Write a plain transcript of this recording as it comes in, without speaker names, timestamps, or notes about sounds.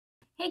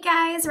Hey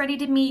guys, ready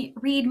to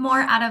read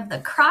more out of the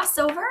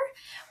crossover?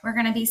 We're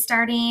going to be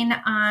starting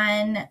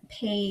on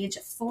page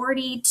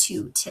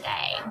 42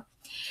 today.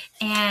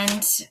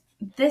 And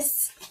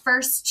this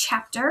first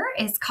chapter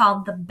is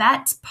called The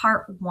Bet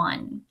Part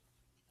 1.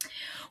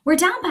 We're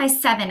down by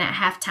 7 at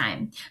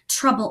halftime.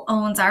 Trouble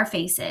owns our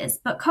faces,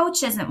 but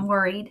coach isn't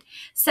worried.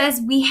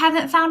 Says we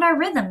haven't found our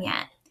rhythm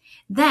yet.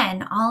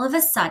 Then, all of a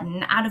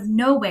sudden, out of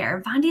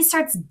nowhere, Vondi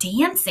starts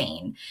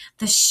dancing.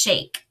 The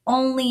shake,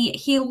 only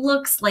he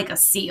looks like a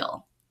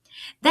seal.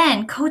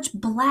 Then Coach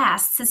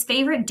blasts his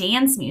favorite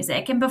dance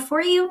music, and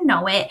before you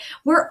know it,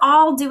 we're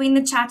all doing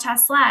the cha-cha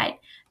slide.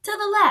 To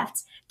the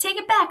left. Take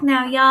it back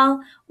now, y'all.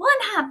 One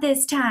hop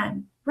this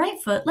time.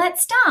 Right foot,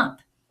 let's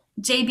stomp.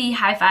 JB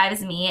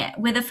high-fives me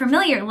with a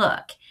familiar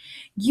look.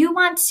 You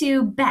want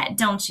to bet,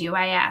 don't you?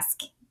 I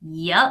ask.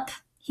 Yup,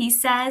 he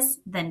says,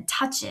 then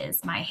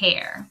touches my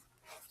hair.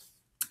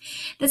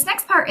 This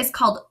next part is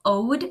called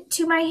Ode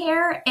to My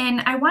Hair,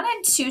 and I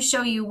wanted to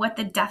show you what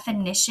the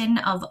definition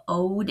of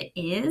ode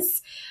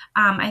is.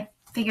 I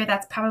figure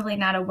that's probably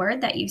not a word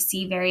that you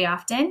see very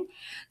often.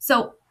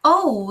 So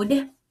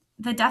ode,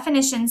 the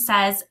definition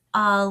says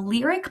a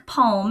lyric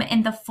poem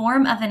in the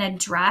form of an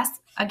address.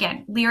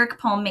 Again, lyric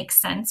poem makes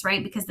sense,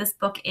 right? Because this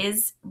book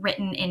is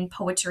written in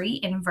poetry,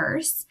 in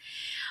verse.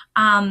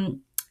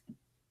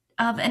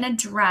 Of an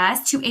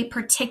address to a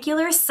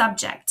particular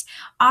subject,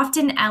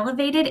 often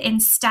elevated in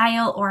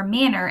style or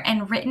manner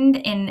and written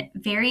in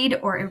varied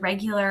or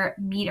irregular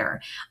meter,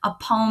 a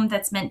poem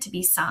that's meant to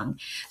be sung.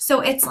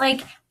 So it's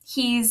like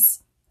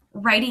he's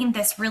writing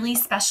this really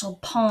special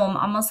poem,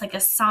 almost like a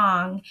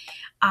song,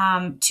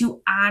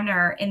 to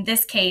honor, in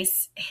this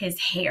case, his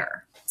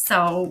hair.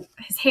 So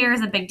his hair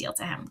is a big deal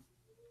to him.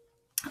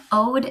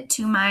 Ode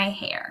to my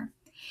hair.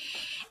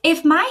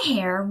 If my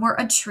hair were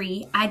a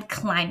tree, I'd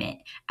climb it.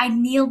 I'd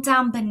kneel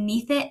down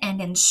beneath it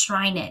and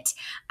enshrine it.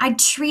 I'd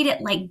treat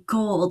it like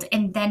gold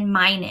and then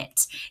mine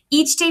it.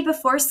 Each day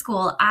before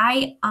school,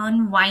 I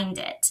unwind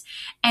it.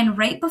 And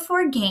right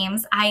before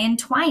games, I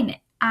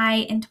entwine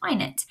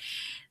it.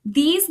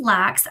 These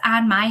locks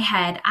on my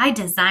head, I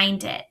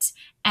designed it.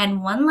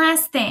 And one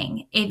last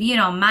thing, if you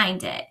don't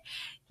mind it,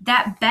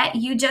 that bet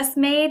you just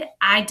made,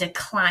 I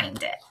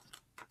declined it.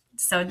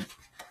 So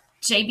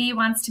JB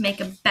wants to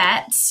make a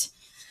bet,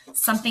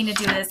 something to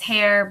do with his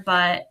hair,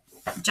 but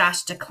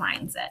Josh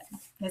declines it.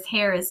 His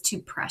hair is too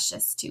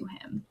precious to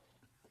him.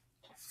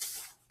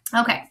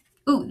 Okay.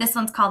 Ooh, this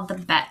one's called The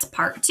Bet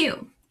Part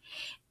 2.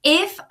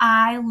 If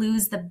I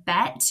lose the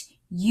bet,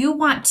 you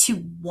want to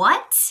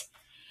what?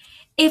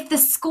 If the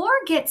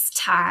score gets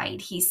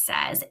tied, he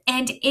says,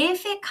 and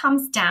if it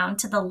comes down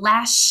to the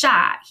last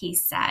shot, he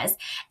says,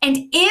 and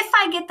if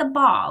I get the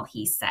ball,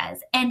 he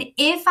says, and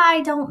if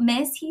I don't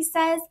miss, he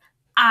says,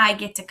 I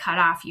get to cut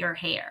off your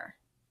hair.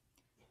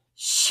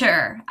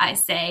 Sure, I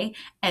say,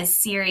 as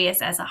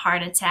serious as a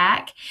heart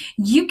attack.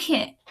 You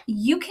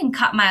can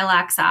cut my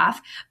locks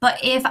off, but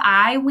if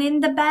I win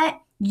the bet,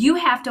 you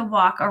have to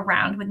walk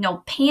around with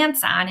no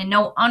pants on and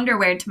no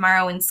underwear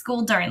tomorrow in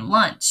school during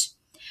lunch.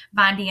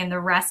 Vondi and the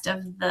rest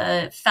of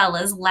the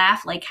fellas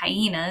laugh like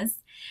hyenas.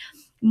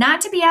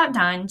 Not to be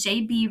outdone,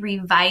 JB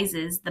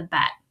revises the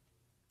bet.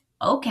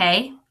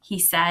 Okay, he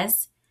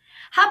says.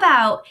 How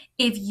about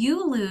if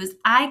you lose,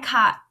 I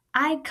cut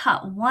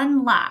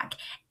one lock,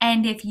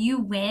 and if you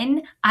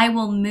win, I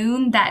will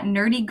moon that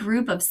nerdy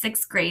group of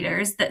sixth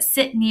graders that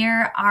sit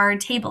near our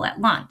table at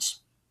lunch.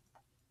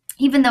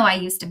 Even though I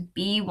used to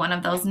be one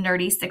of those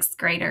nerdy sixth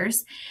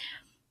graders,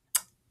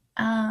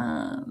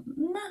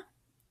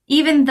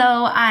 even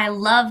though I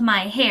love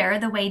my hair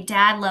the way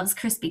Dad loves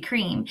Krispy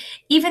Kreme,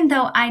 even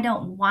though I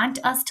don't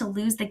want us to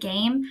lose the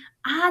game,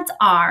 odds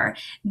are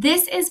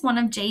this is one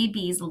of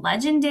JB's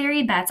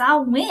legendary bets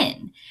I'll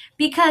win,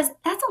 because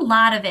that's a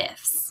lot of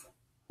ifs.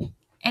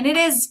 And it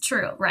is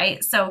true,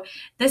 right? So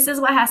this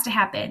is what has to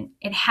happen.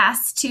 It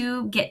has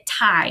to get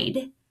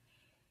tied.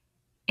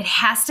 It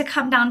has to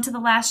come down to the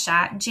last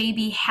shot.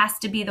 JB has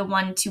to be the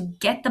one to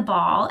get the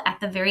ball at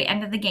the very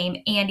end of the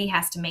game, and he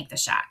has to make the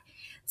shot.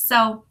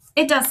 So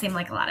it does seem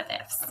like a lot of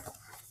ifs.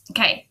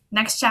 Okay,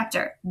 next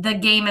chapter. The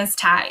game is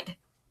tied.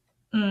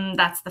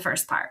 That's the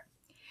first part.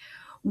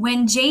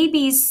 When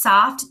JB's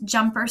soft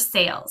jumper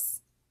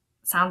sails,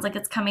 sounds like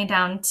it's coming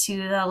down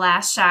to the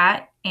last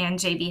shot, and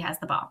JB has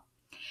the ball.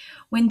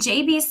 When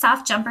JB's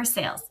soft jumper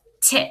sails,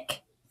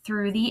 tick,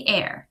 through the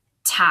air,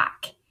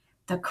 tock.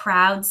 The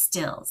crowd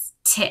stills,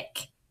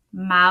 tick,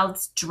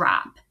 mouths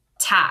drop,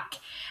 tock.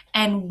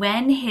 And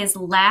when his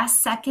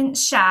last second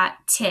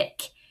shot,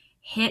 tick,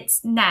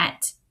 hits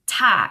net,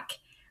 tock,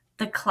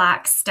 the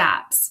clock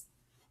stops.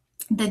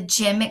 The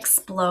gym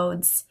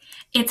explodes.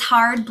 Its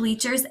hard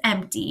bleachers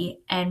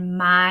empty, and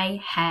my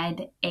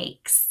head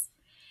aches.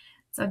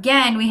 So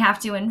again, we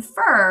have to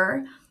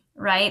infer,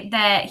 right,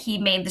 that he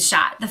made the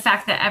shot. The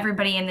fact that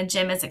everybody in the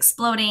gym is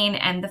exploding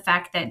and the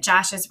fact that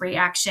Josh's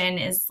reaction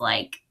is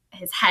like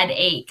his head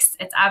aches.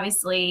 It's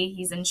obviously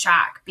he's in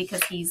shock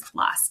because he's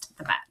lost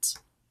the bet.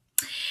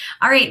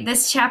 All right,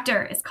 this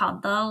chapter is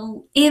called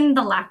In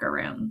the Locker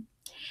Room.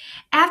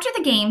 After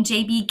the game,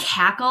 JB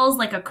cackles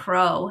like a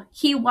crow.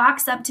 He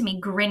walks up to me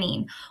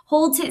grinning,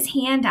 holds his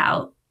hand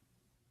out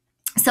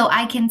so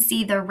I can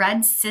see the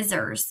red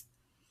scissors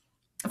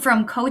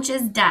from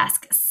Coach's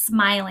desk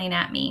smiling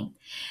at me,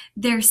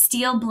 their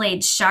steel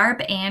blades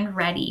sharp and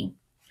ready.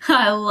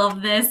 I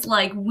love this,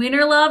 like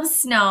winter loves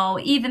snow,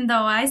 even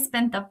though I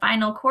spent the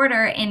final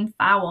quarter in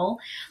foul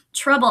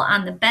trouble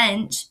on the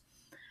bench.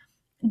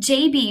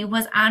 JB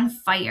was on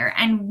fire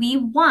and we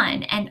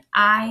won, and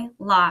I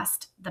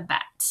lost the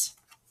bet.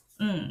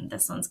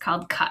 This one's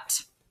called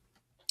Cut.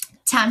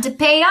 Time to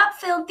pay up,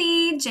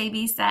 filthy,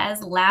 JB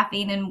says,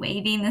 laughing and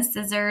waving the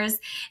scissors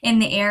in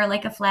the air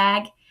like a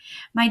flag.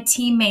 My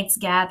teammates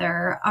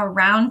gather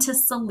around to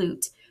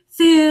salute.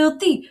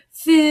 Filthy,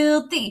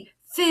 filthy,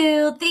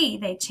 filthy,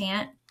 they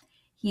chant.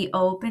 He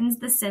opens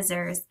the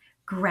scissors,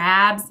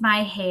 grabs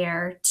my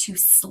hair to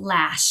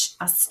slash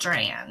a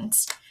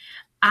strand.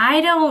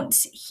 I don't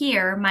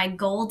hear my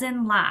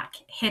golden lock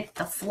hit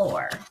the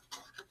floor.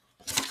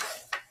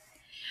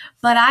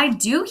 But I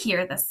do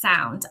hear the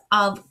sound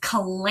of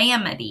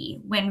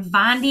calamity when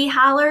Vondi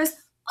hollers,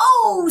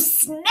 "Oh,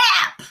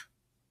 snap!"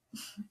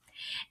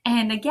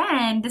 And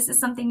again, this is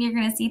something you're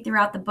going to see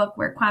throughout the book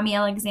where Kwame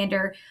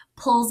Alexander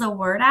pulls a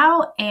word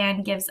out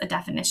and gives a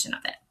definition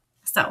of it.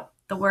 So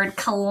the word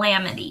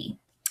calamity,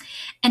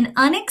 an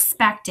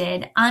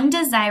unexpected,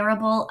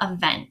 undesirable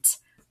event,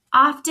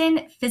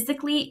 often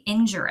physically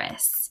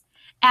injurious.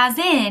 As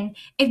in,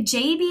 if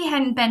JB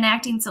hadn't been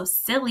acting so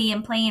silly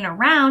and playing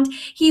around,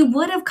 he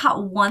would have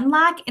cut one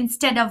lock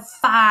instead of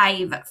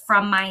 5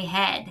 from my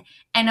head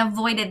and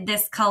avoided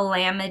this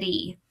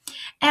calamity.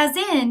 As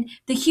in,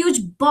 the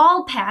huge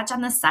bald patch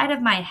on the side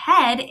of my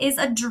head is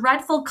a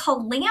dreadful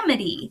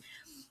calamity.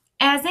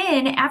 As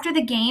in, after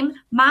the game,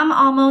 Mom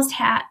almost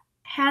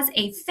has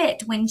a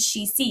fit when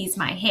she sees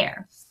my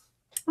hair.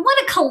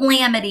 What a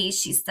calamity,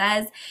 she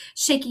says,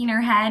 shaking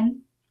her head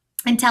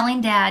and telling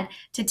Dad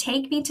to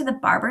take me to the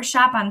barber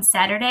shop on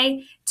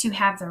Saturday to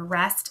have the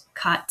rest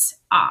cut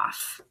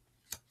off.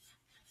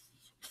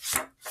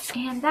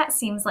 And that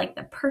seems like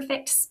the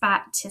perfect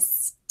spot to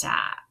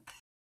stop.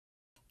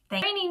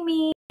 Thanks for joining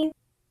me.